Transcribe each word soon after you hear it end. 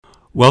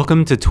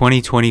Welcome to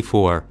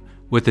 2024.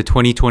 With the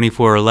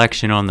 2024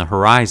 election on the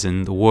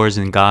horizon, the wars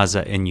in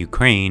Gaza and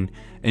Ukraine,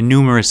 and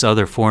numerous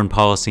other foreign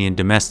policy and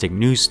domestic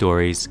news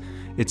stories,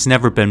 it's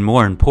never been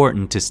more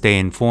important to stay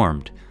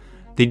informed.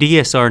 The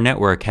DSR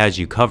network has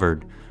you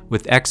covered,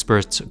 with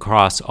experts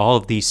across all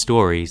of these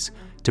stories,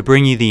 to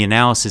bring you the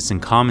analysis and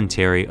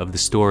commentary of the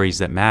stories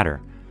that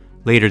matter.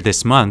 Later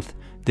this month,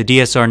 the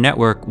DSR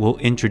network will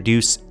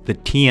introduce the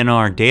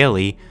TNR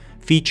Daily,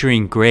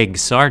 featuring Greg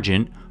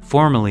Sargent,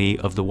 formerly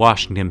of the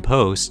Washington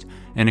Post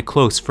and a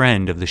close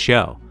friend of the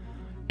show.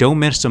 Don't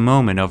miss a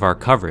moment of our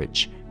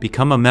coverage.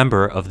 Become a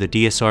member of the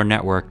DSR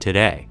network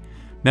today.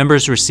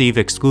 Members receive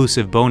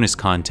exclusive bonus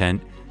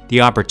content, the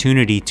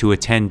opportunity to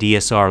attend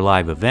DSR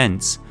live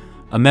events,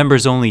 a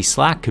members-only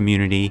Slack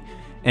community,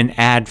 an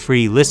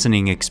ad-free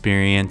listening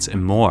experience,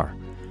 and more.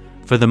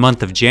 For the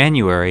month of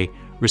January,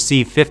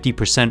 receive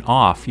 50%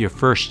 off your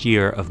first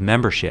year of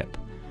membership.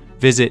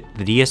 Visit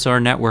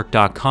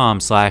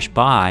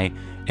thedsrnetwork.com/buy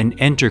and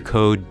enter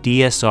code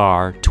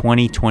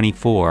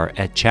DSR2024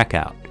 at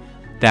checkout.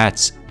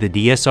 That's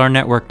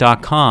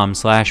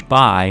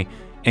thedsrnetwork.com/buy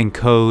and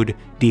code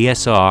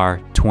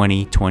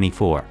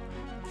DSR2024.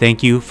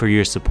 Thank you for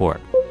your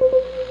support.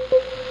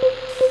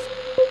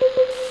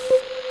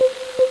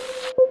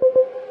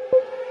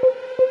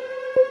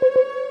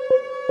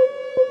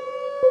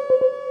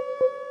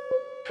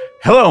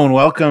 Hello and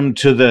welcome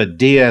to the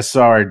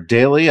DSR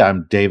Daily.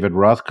 I'm David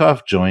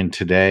Rothkopf, joined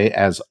today,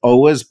 as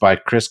always, by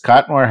Chris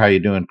Cottonware. How you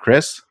doing,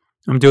 Chris?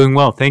 I'm doing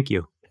well, thank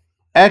you.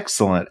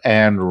 Excellent.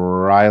 And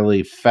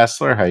Riley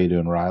Fessler. How you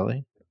doing,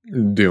 Riley?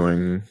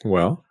 Doing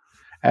well.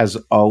 As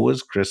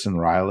always, Chris and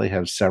Riley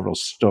have several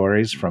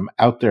stories from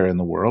out there in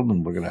the world,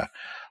 and we're going to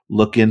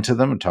look into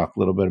them and talk a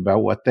little bit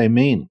about what they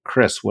mean.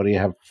 Chris, what do you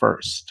have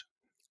first?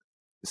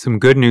 Some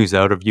good news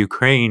out of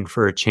Ukraine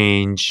for a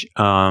change.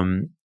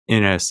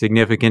 In a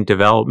significant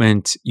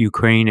development,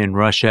 Ukraine and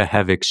Russia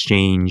have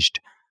exchanged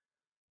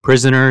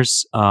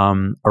prisoners.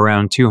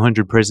 Around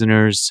 200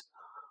 prisoners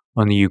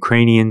on the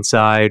Ukrainian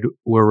side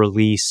were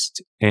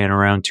released, and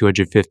around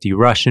 250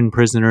 Russian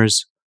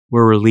prisoners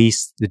were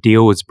released. The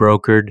deal was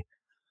brokered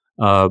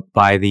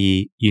by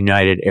the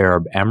United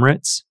Arab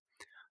Emirates,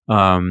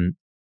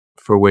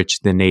 for which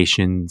the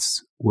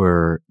nations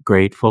were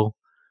grateful.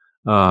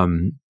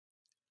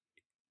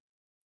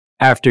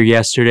 After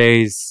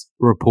yesterday's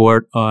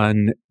report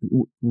on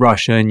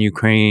Russia and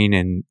Ukraine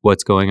and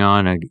what's going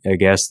on, I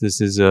guess this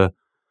is a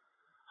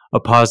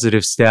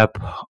positive step,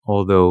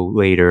 although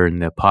later in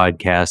the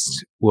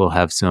podcast we'll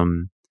have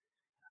some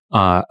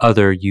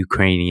other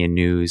Ukrainian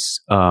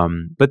news.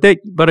 But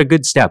a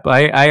good step.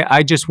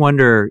 I just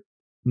wonder,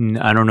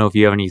 I don't know if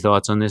you have any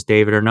thoughts on this,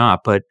 David, or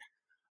not, but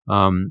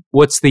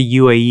what's the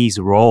UAE's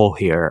role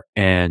here,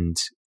 and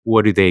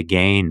what do they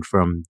gain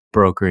from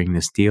brokering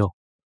this deal?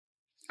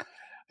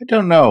 I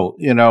don't know.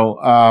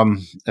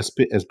 As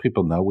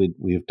people know,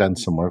 we've done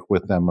some work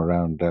with them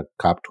around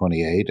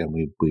COP28, and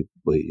we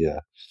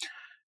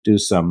do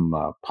some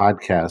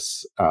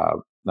podcasts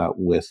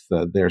with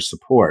their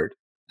support.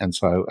 And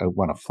so I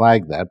want to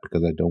flag that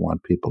because I don't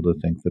want people to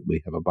think that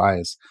we have a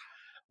bias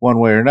one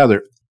way or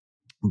another.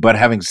 But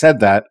having said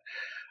that,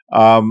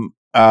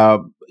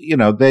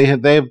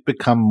 they've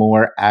become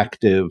more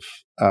active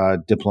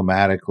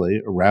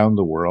diplomatically around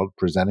the world,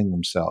 presenting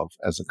themselves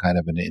as a kind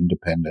of an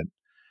independent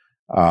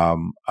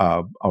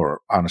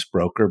or honest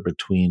broker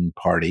between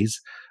parties,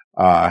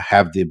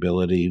 have the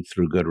ability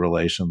through good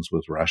relations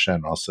with Russia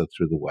and also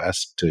through the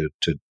West to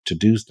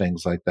do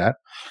things like that,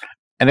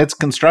 and it's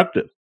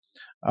constructive.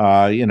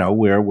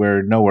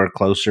 We're nowhere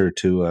closer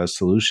to a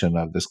solution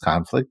of this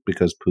conflict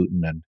because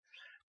Putin and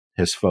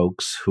his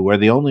folks, who are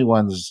the only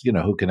ones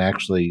who can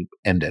actually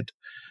end it,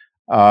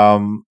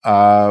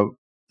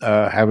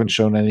 haven't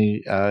shown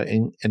any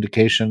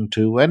indication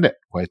to end it.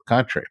 Quite the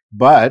contrary,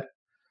 but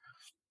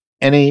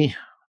any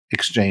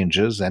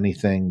exchanges,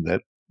 anything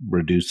that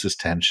reduces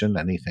tension,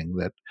 anything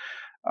that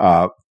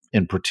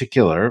in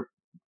particular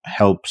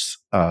helps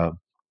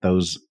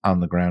those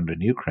on the ground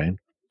in Ukraine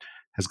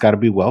has got to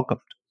be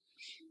welcomed.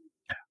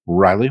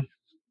 Riley?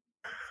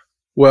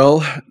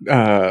 Well,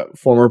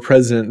 former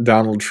President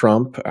Donald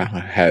Trump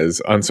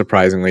has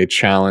unsurprisingly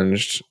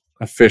challenged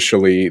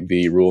officially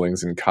the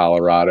rulings in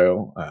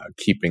Colorado,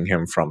 keeping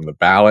him from the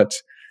ballot.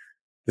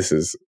 This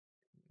is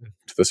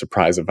to the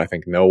surprise of, I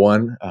think, no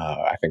one.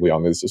 I think we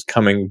all knew this was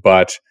coming,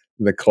 but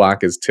the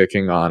clock is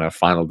ticking on a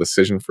final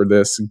decision for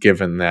this,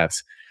 given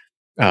that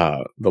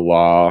the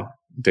law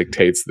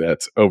dictates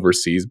that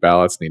overseas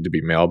ballots need to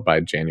be mailed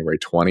by January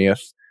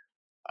 20th.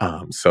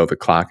 So the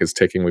clock is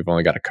ticking. We've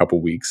only got a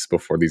couple weeks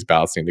before these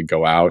ballots need to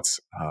go out,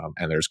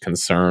 and there's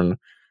concern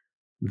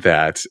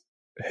that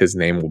his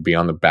name will be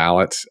on the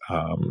ballot,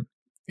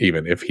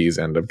 even if he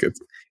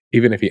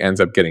ends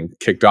up getting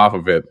kicked off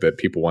of it, that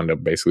people end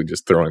up basically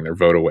just throwing their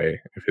vote away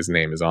if his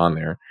name is on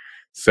there.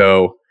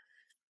 So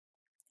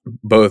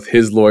both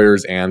his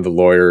lawyers and the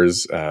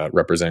lawyers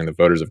representing the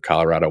voters of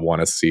Colorado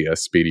want to see a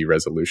speedy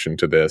resolution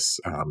to this,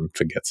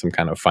 to get some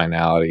kind of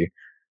finality.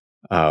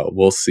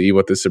 We'll see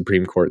what the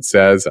Supreme Court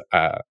says.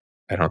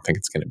 I don't think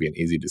it's going to be an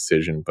easy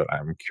decision, but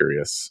I'm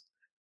curious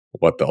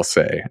what they'll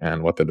say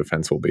and what the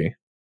defense will be.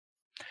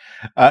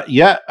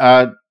 Yeah,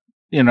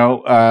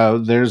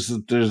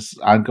 there's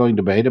ongoing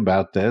debate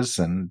about this,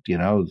 and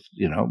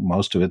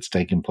most of it's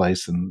taking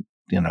place in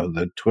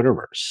the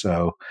Twitterverse.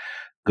 So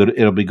good,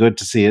 it'll be good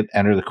to see it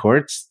enter the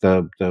courts.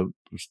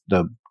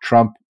 The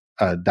Trump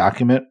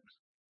document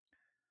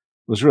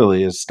was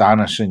really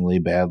astonishingly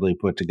badly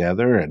put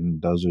together,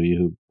 and those of you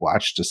who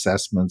watched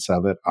assessments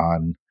of it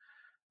on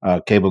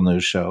cable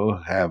news show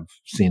have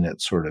seen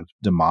it sort of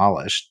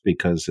demolished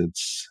because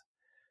it's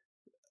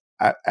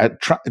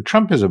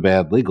Trump is a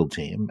bad legal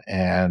team,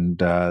 and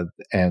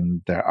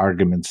the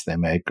arguments they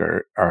make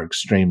are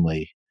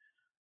extremely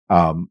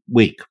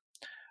weak.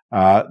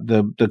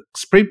 The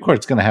Supreme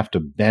Court's going to have to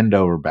bend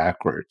over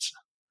backwards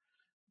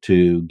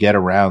to get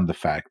around the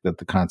fact that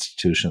the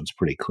Constitution is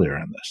pretty clear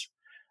on this.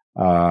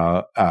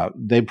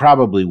 They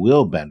probably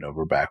will bend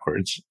over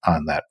backwards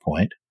on that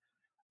point,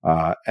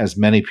 as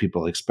many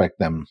people expect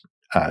them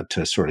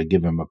to sort of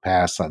give him a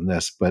pass on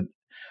this, but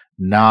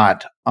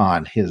not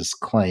on his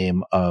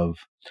claim of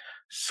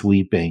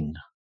sweeping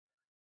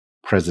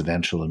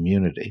presidential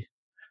immunity.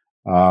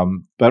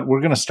 But we're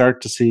going to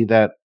start to see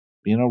that,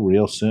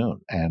 real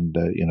soon. And,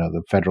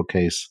 the federal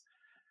case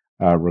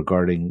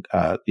regarding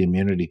the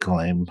immunity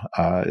claim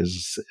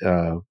is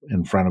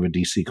in front of a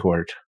DC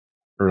court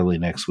early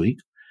next week.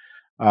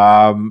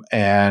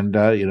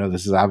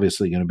 This is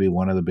obviously going to be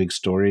one of the big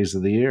stories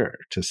of the year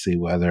to see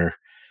whether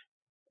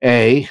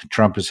A,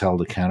 Trump is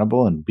held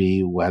accountable, and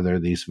B, whether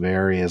these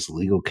various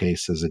legal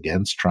cases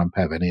against Trump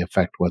have any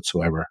effect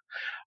whatsoever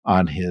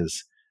on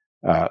his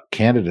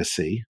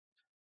candidacy.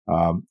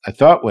 I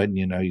thought when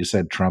you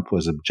said Trump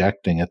was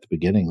objecting at the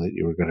beginning that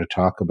you were going to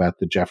talk about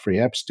the Jeffrey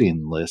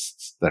Epstein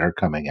lists that are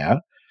coming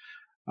out,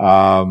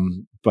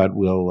 but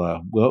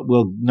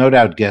we'll no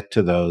doubt get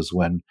to those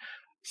when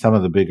some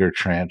of the bigger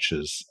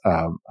tranches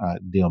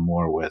deal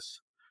more with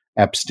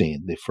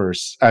Epstein.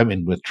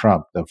 With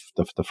Trump,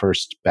 the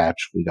first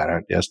batch we got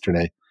out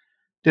yesterday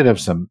did have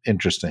some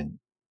interesting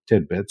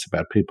tidbits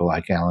about people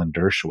like Alan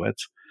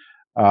Dershowitz.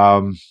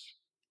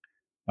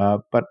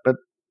 But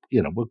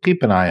we'll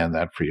keep an eye on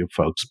that for you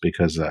folks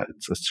because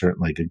it's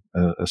certainly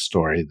a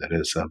story that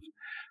is of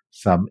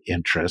some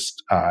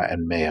interest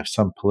and may have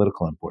some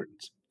political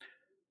importance.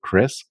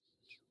 Chris?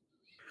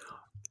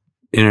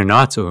 In a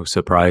not so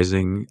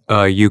surprising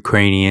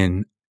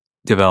Ukrainian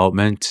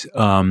development,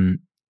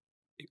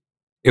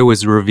 it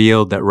was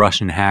revealed that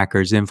Russian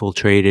hackers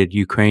infiltrated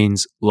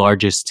Ukraine's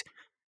largest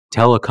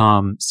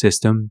telecom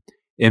system,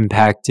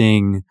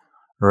 impacting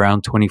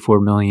around 24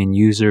 million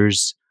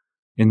users.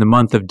 In the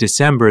month of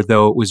December,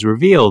 though, it was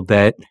revealed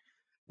that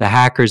the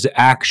hackers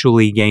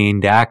actually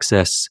gained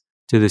access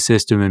to the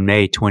system in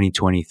May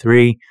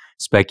 2023.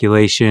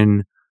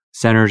 Speculation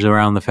centers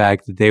around the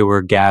fact that they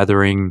were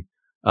gathering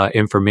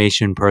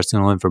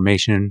personal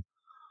information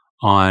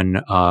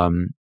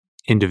on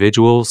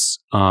individuals.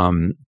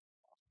 But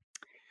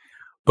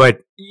I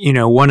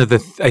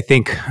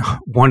think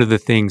one of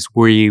the things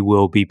we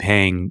will be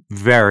paying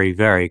very,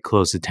 very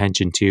close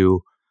attention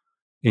to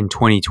in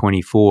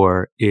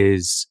 2024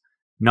 is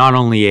not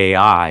only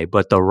AI,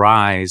 but the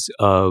rise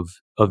of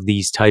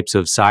these types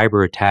of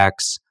cyber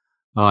attacks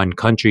on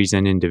countries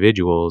and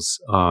individuals,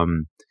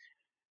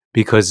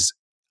 because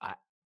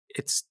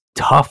it's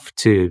tough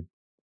to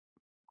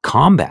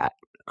combat.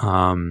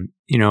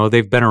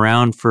 They've been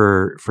around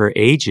for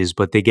ages,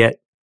 but they get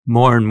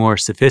more and more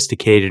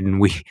sophisticated. And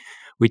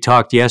we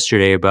talked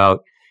yesterday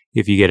about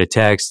if you get a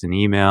text, an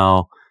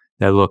email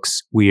that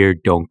looks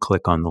weird, don't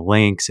click on the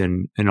links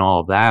and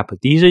all of that.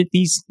 But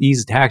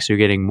these attacks are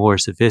getting more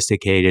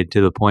sophisticated to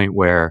the point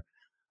where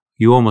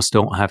you almost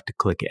don't have to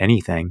click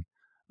anything.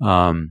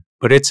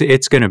 But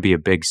it's going to be a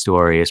big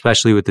story,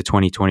 especially with the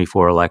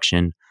 2024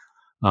 election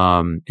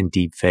and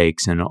deep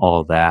fakes and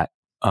all that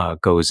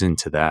goes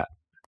into that.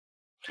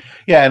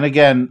 Yeah, and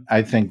again,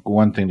 I think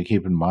one thing to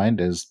keep in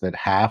mind is that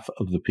half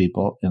of the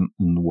people in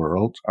the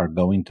world are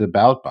going to the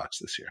ballot box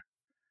this year.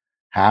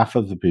 Half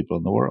of the people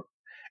in the world.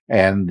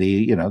 And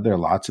there are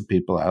lots of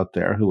people out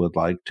there who would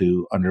like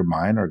to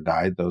undermine or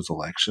guide those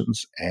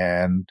elections.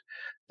 And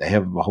they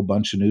have a whole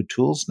bunch of new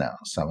tools now.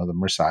 Some of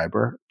them are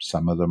cyber.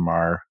 Some of them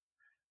are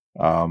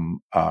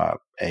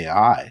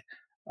AI.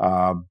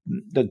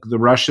 The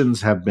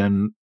Russians have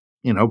been,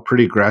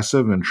 pretty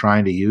aggressive in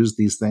trying to use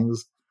these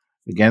things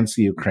against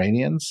the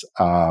Ukrainians.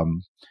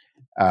 And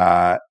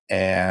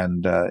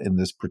in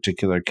this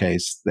particular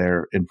case,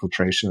 their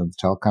infiltration of the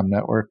telecom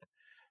network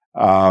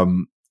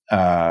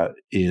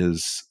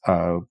is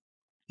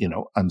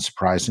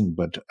unsurprising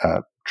but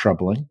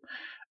troubling.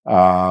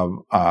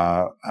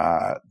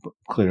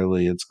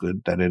 Clearly, it's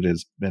good that it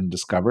has been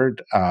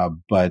discovered,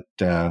 but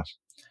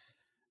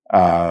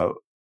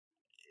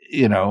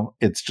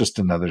it's just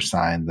another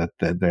sign that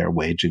they're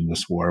waging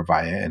this war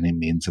via any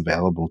means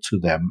available to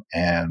them,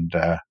 and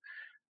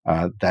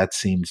that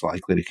seems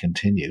likely to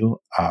continue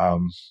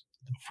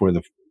for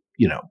the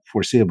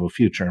foreseeable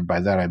future. And by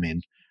that I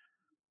mean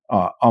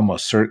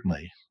almost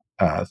certainly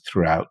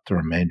throughout the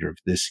remainder of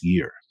this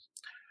year.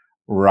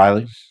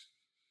 Riley?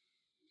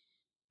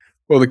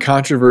 Well, the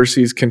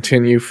controversies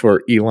continue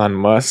for Elon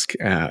Musk,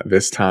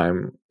 this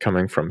time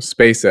coming from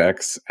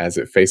SpaceX, as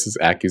it faces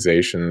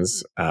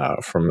accusations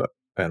from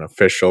an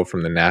official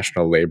from the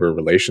National Labor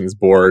Relations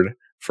Board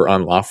for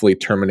unlawfully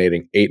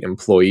terminating 8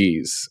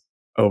 employees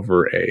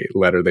over a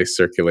letter they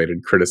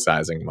circulated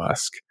criticizing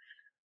Musk.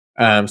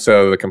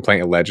 So the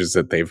complaint alleges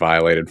that they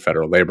violated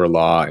federal labor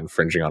law,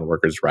 infringing on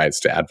workers' rights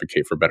to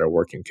advocate for better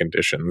working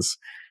conditions.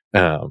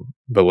 The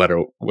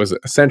letter was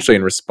essentially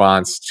in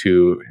response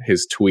to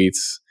his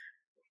tweets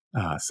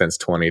since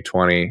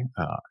 2020,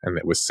 and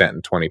it was sent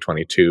in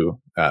 2022,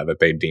 that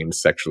they deemed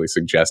sexually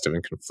suggestive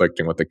and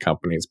conflicting with the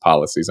company's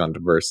policies on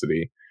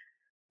diversity.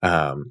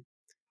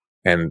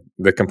 And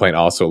the complaint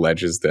also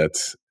alleges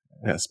that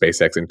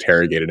SpaceX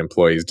interrogated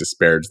employees,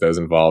 disparaged those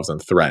involved,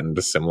 and threatened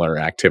a similar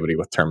activity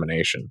with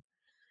termination.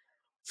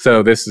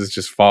 So this is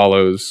just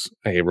follows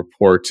a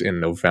report in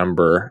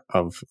November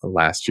of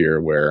last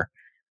year where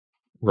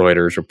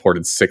Reuters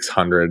reported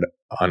 600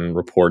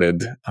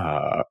 unreported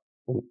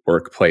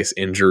workplace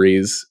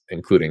injuries,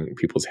 including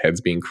people's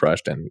heads being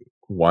crushed and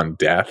 1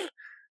 death.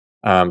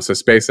 So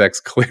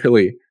SpaceX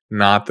clearly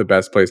not the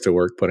best place to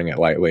work, putting it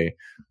lightly,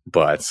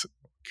 but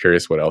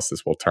curious what else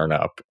this will turn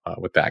up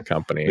with that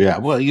company. Yeah,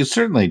 well, you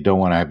certainly don't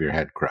want to have your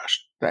head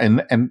crushed.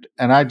 And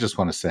I just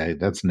want to say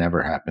that's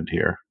never happened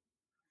here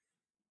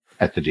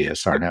at the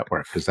DSR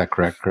network. Is that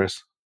correct,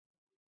 Chris?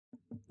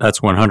 That's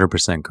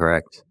 100%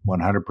 correct.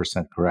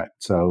 100% correct.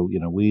 So,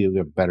 we have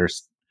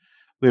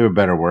a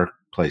better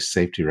workplace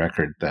safety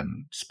record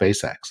than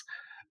SpaceX.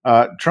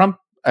 Trump,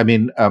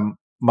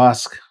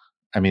 Musk,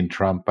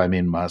 Trump,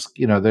 Musk,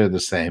 they're the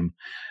same.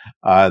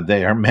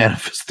 They are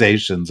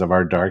manifestations of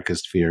our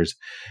darkest fears,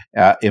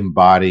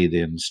 embodied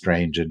in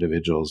strange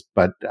individuals.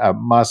 But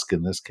Musk,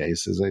 in this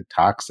case, is a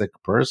toxic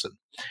person.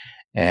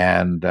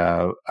 And,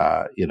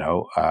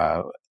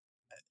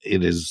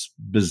 it is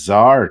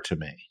bizarre to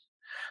me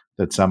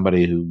that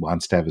somebody who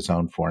wants to have his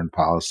own foreign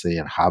policy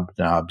and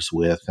hobnobs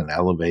with and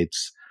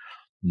elevates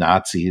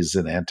Nazis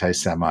and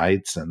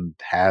anti-Semites and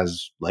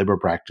has labor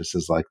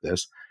practices like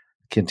this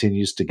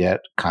continues to get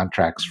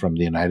contracts from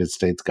the United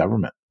States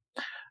government.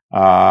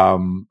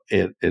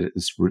 It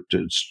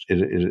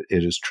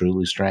is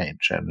truly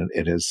strange, and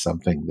it is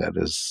something that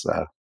is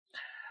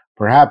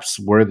perhaps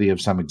worthy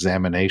of some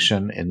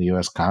examination in the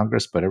U.S.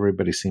 Congress, but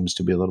everybody seems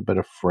to be a little bit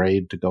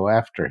afraid to go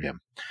after him.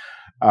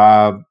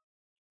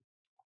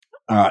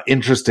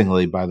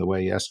 Interestingly, by the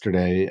way,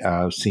 yesterday,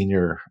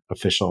 senior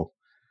official,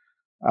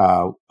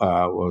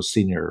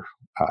 senior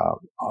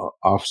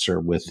officer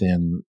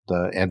within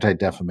the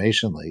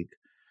Anti-Defamation League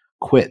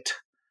quit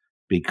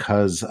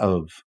because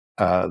of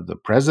the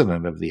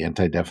president of the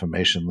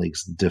Anti-Defamation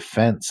League's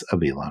defense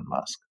of Elon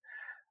Musk.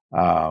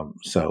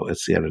 So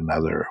it's yet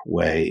another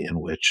way in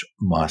which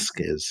Musk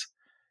is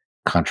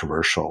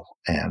controversial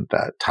and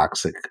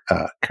toxic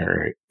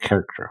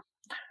character.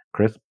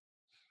 Chris?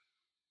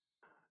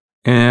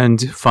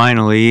 And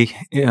finally,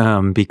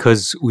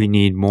 because we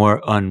need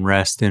more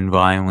unrest and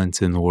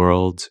violence in the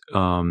world,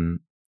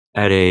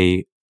 at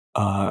a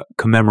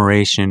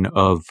commemoration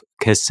of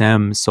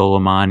Qasem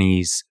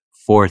Soleimani's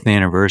 4th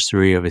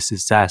anniversary of his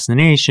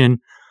assassination,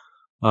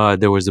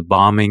 there was a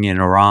bombing in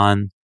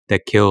Iran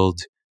that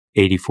killed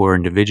 84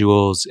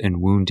 individuals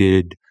and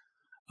wounded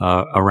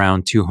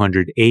around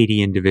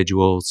 280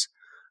 individuals.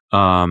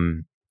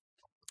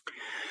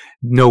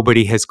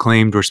 Nobody has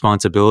claimed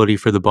responsibility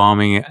for the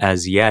bombing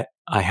as yet.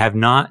 I have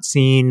not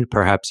seen,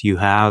 perhaps you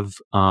have,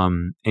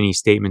 any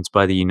statements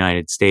by the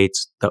United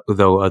States,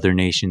 though other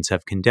nations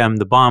have condemned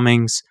the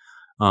bombings.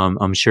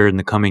 I'm sure in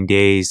the coming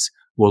days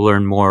we'll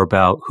learn more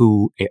about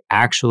who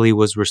actually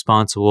was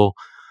responsible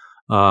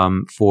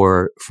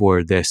for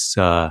this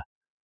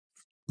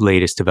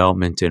latest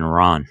development in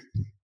Iran.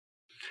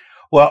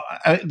 Well,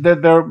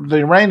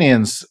 the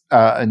Iranians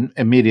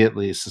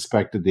immediately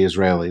suspected the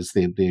Israelis.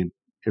 The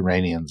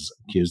Iranians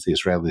accused the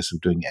Israelis of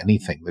doing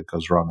anything that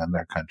goes wrong in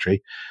their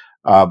country.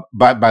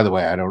 By the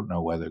way, I don't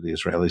know whether the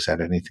Israelis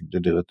had anything to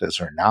do with this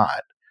or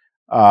not.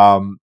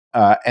 And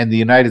the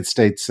United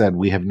States said,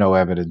 we have no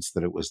evidence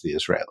that it was the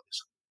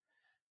Israelis.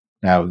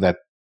 Now, that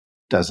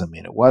doesn't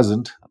mean it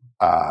wasn't,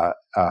 but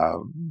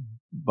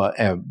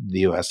the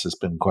U.S. has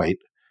been quite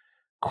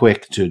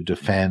quick to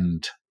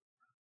defend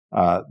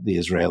the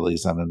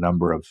Israelis on a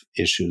number of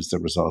issues. There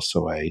was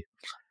also a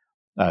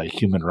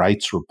human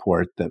rights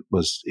report that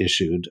was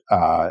issued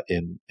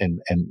and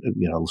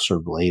sort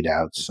of laid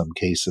out some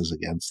cases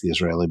against the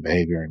Israeli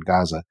behavior in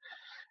Gaza.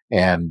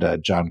 And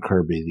John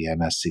Kirby, the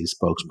NSC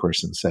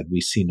spokesperson, said,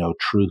 we see no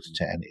truth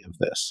to any of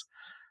this.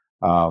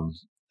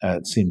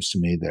 It seems to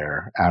me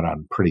they're out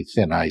on pretty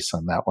thin ice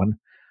on that one,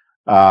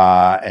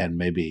 and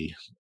maybe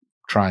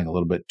trying a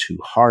little bit too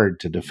hard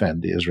to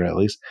defend the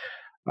Israelis.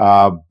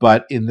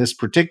 But in this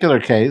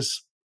particular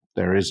case,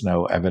 there is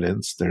no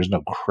evidence. There's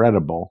no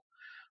credible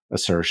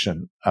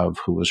assertion of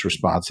who was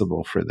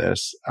responsible for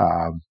this.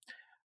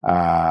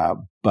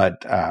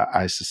 But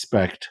I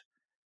suspect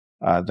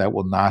that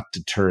will not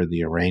deter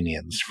the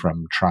Iranians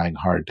from trying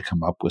hard to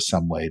come up with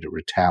some way to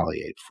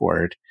retaliate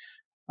for it.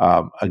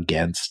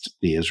 against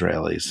the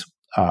Israelis.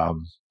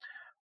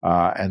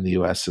 And the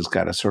U.S. has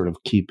got to sort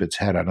of keep its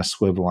head on a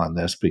swivel on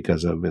this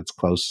because of its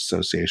close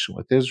association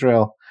with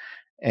Israel,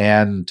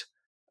 and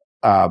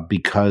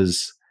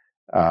because,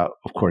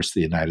 of course,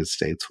 the United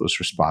States was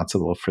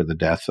responsible for the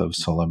death of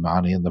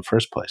Soleimani in the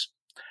first place.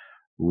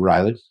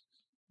 Riley?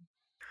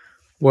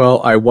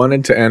 Well, I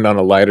wanted to end on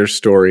a lighter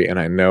story, and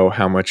I know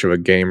how much of a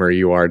gamer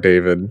you are,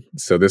 David.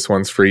 So this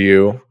one's for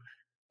you.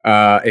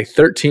 A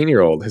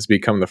 13-year-old has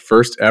become the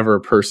first ever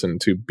person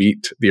to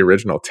beat the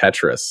original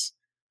Tetris,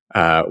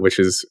 which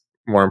is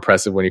more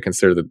impressive when you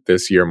consider that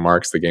this year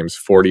marks the game's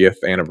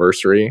 40th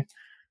anniversary.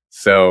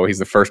 So he's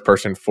the first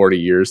person in 40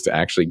 years to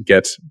actually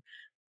get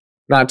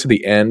not to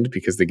the end,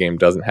 because the game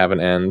doesn't have an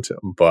end,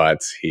 but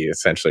he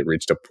essentially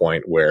reached a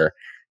point where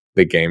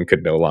the game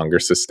could no longer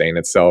sustain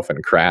itself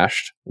and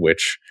crashed,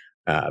 which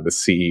the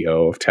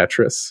CEO of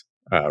Tetris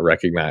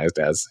recognized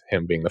as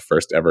him being the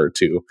first ever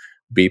to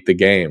beat the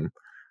game.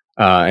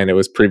 And it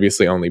was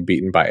previously only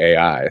beaten by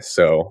AI.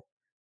 So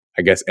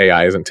I guess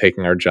AI isn't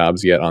taking our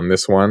jobs yet on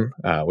this one,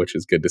 which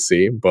is good to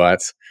see.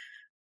 But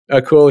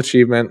a cool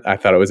achievement. I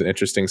thought it was an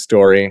interesting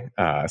story,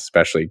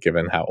 especially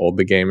given how old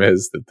the game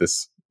is, that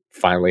this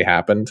finally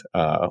happened.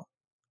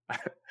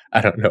 I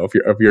don't know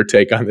of your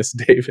take on this,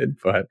 David,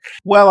 but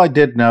Well, I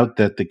did note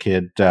that the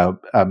kid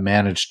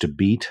managed to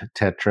beat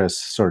Tetris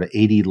sort of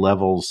 80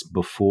 levels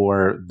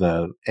before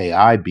the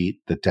AI beat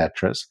the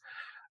Tetris.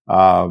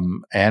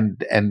 And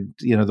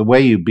the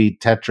way you beat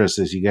Tetris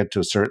is you get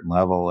to a certain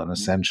level, and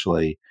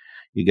essentially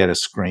you get a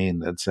screen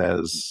that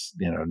says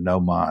no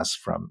mas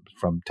from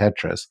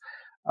Tetris.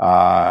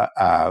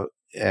 And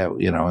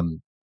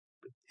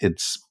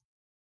it's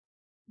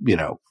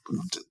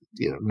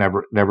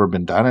never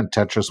been done, and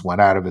Tetris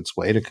went out of its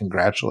way to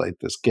congratulate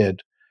this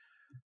kid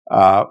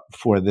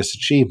for this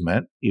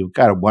achievement. You've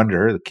got to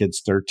wonder, the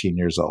kid's 13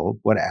 years old.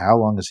 How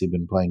long has he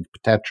been playing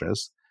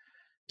Tetris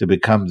to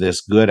become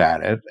this good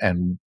at it?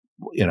 And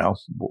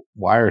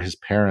why are his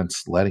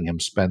parents letting him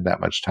spend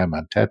that much time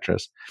on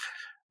Tetris?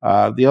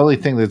 The only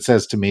thing that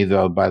says to me,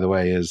 though, by the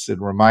way, is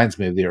it reminds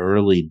me of the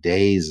early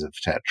days of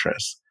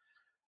Tetris,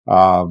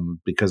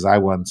 because I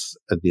once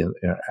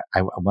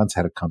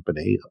had a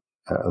company,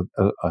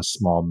 a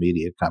small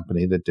media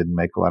company that didn't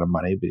make a lot of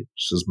money,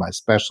 which is my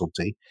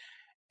specialty,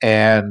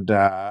 and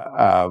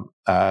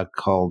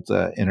called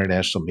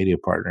International Media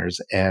Partners,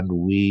 and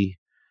we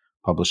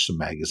published some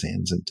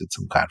magazines and did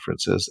some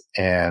conferences,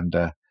 and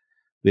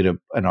we had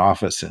an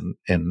office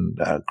in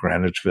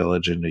Greenwich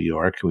Village in New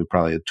York. We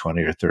probably had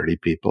 20 or 30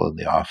 people in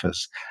the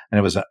office, and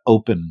it was an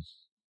open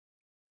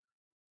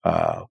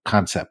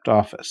concept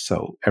office,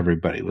 so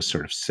everybody was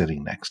sort of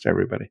sitting next to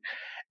everybody.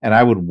 And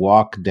I would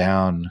walk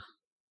down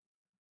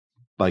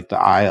like the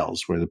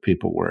aisles where the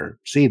people were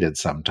seated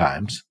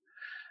sometimes,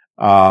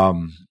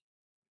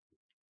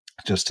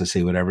 just to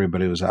see what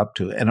everybody was up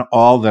to. And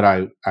all that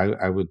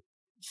I would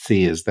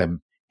see is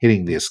them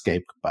hitting the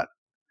escape button.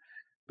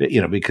 But,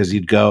 because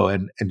you'd go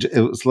and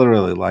it was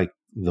literally like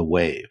the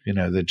wave,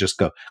 they'd just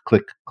go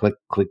click, click,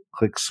 click,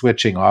 click,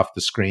 switching off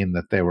the screen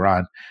that they were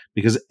on,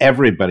 because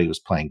everybody was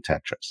playing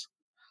Tetris.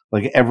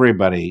 Like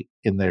everybody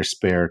in their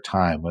spare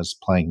time was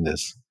playing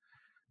this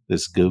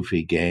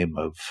goofy game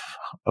of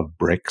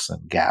bricks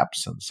and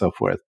gaps and so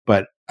forth.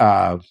 But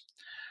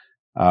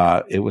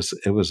it was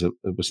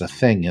a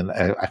thing, and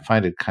I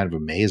find it kind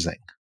of amazing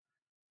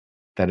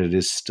that it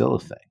is still a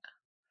thing.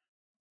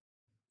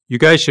 You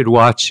guys should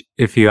watch,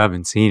 if you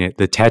haven't seen it,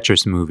 the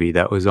Tetris movie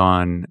that was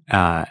on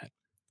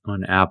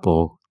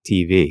Apple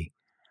TV,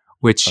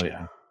 which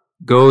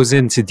goes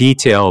into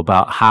detail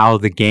about how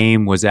the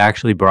game was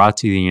actually brought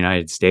to the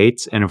United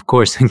States, and of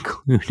course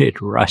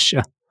included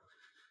Russia.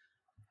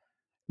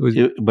 It was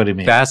what do you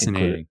mean?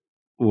 Fascinating.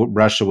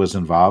 Russia was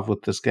involved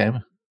with this game?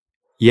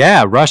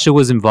 Yeah, Russia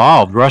was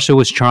involved. Russia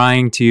was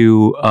trying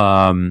to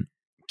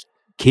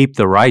keep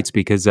the rights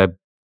because I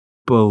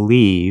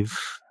believe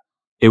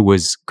it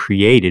was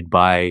created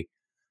by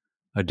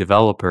a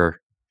developer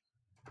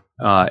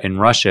in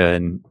Russia,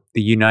 and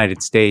the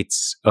United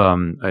States,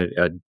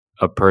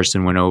 a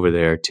person went over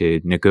there to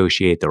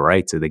negotiate the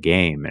rights of the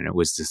game, and it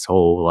was this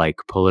whole like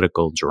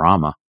political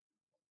drama.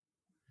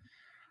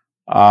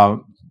 Yeah,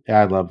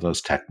 I love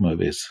those tech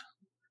movies.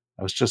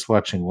 I was just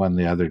watching one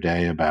the other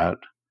day about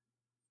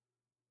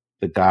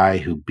the guy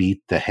who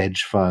beat the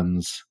hedge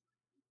funds.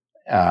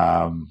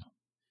 It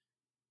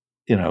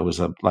was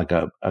a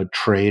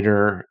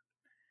trader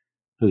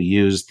who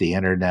used the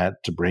internet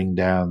to bring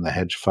down the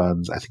hedge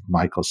funds. I think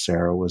Michael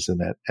Cera was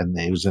in it, and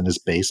he was in his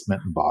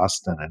basement in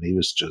Boston, and he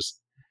was just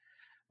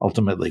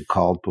ultimately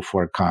called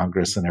before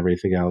Congress and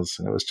everything else.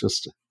 And it was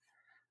just,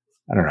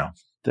 I don't know.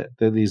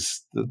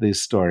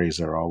 These stories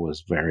are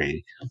always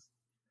very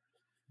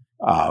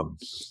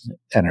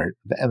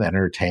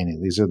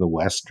entertaining. These are the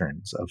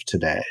Westerns of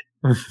today,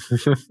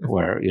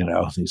 where,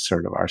 these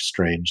sort of our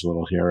strange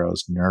little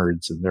heroes,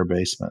 nerds in their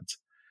basements,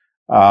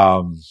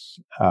 come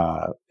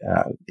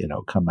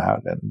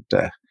out and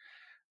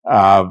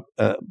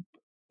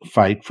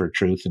fight for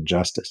truth and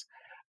justice,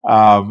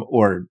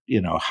 or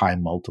high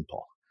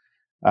multiple.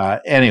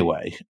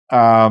 Anyway,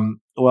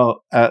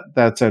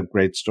 that's a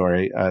great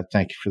story.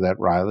 Thank you for that,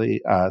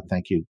 Riley.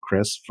 Thank you,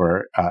 Chris,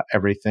 for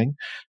everything.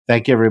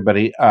 Thank you,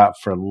 everybody,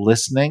 for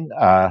listening.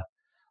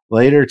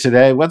 Later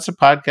today, what's the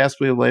podcast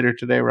we have later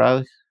today,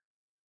 Riley?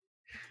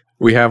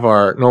 We have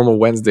our normal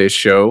Wednesday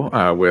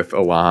show with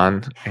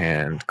Alon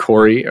and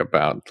Corey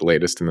about the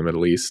latest in the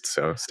Middle East.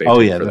 So stay tuned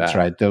for that. Oh, yeah, that's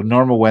right. The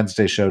normal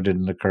Wednesday show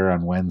didn't occur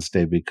on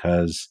Wednesday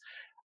because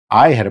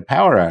I had a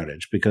power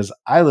outage because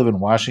I live in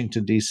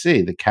Washington,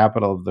 D.C., the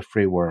capital of the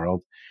free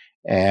world,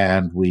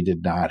 and we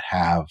did not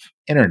have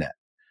internet.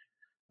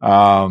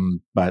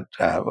 But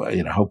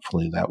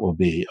hopefully that will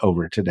be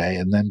over today.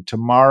 And then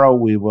tomorrow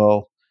we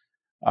will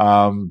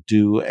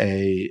do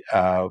a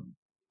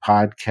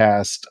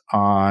podcast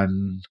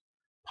on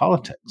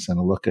politics and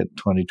a look at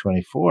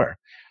 2024.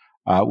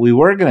 We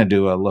were going to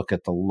do a look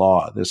at the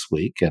law this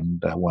week,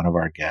 and one of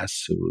our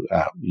guests, who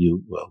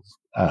you will,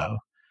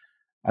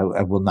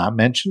 I will not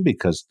mention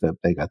because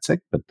they got sick,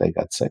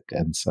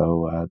 and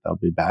so they'll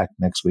be back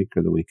next week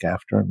or the week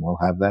after, and we'll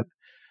have that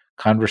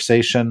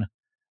conversation.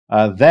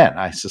 Then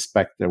I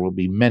suspect there will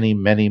be many,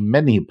 many,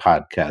 many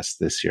podcasts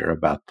this year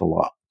about the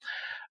law.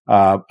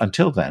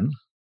 Until then,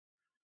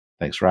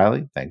 thanks,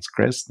 Riley. Thanks,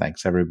 Chris.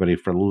 Thanks, everybody,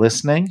 for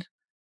listening.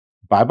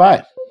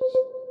 Bye-bye.